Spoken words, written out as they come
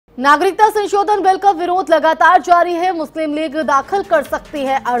नागरिकता संशोधन बिल का विरोध लगातार जारी है। मुस्लिम लीग दाखिल कर सकती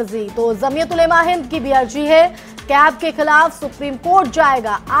है अर्जी। तो जमीयत उलेमा हिंद की भी अर्जी है। कैब के खिलाफ सुप्रीम कोर्ट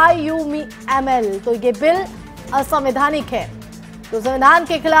जाएगा IUML। तो ये बिल असंवैधानिक है। तो संविधान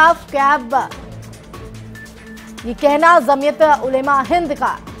के खिलाफ कैब, ये कहना जमीयत उलेमा हिंद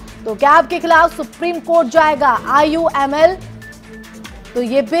का। तो कैब के खिलाफ सुप्रीम कोर्ट जाएगा IUML। तो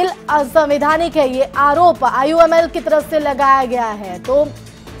ये बिल असंवैधानिक है, ये आरोप IUML की तरफ से लगाया गया है। तो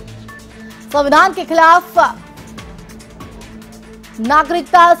संविधान के खिलाफ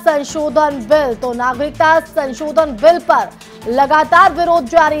नागरिकता संशोधन बिल, तो नागरिकता संशोधन बिल पर लगातार विरोध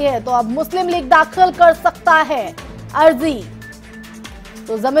जारी है। तो अब मुस्लिम लीग दाखिल कर सकता है अर्जी।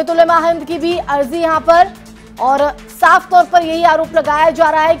 तो जमीयत उलेमा हिंद की भी अर्जी यहां पर, और साफ तौर पर यही आरोप लगाया जा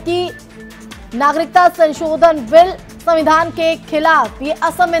रहा है कि नागरिकता संशोधन बिल संविधान के खिलाफ, ये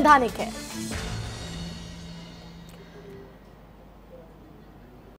असंवैधानिक है।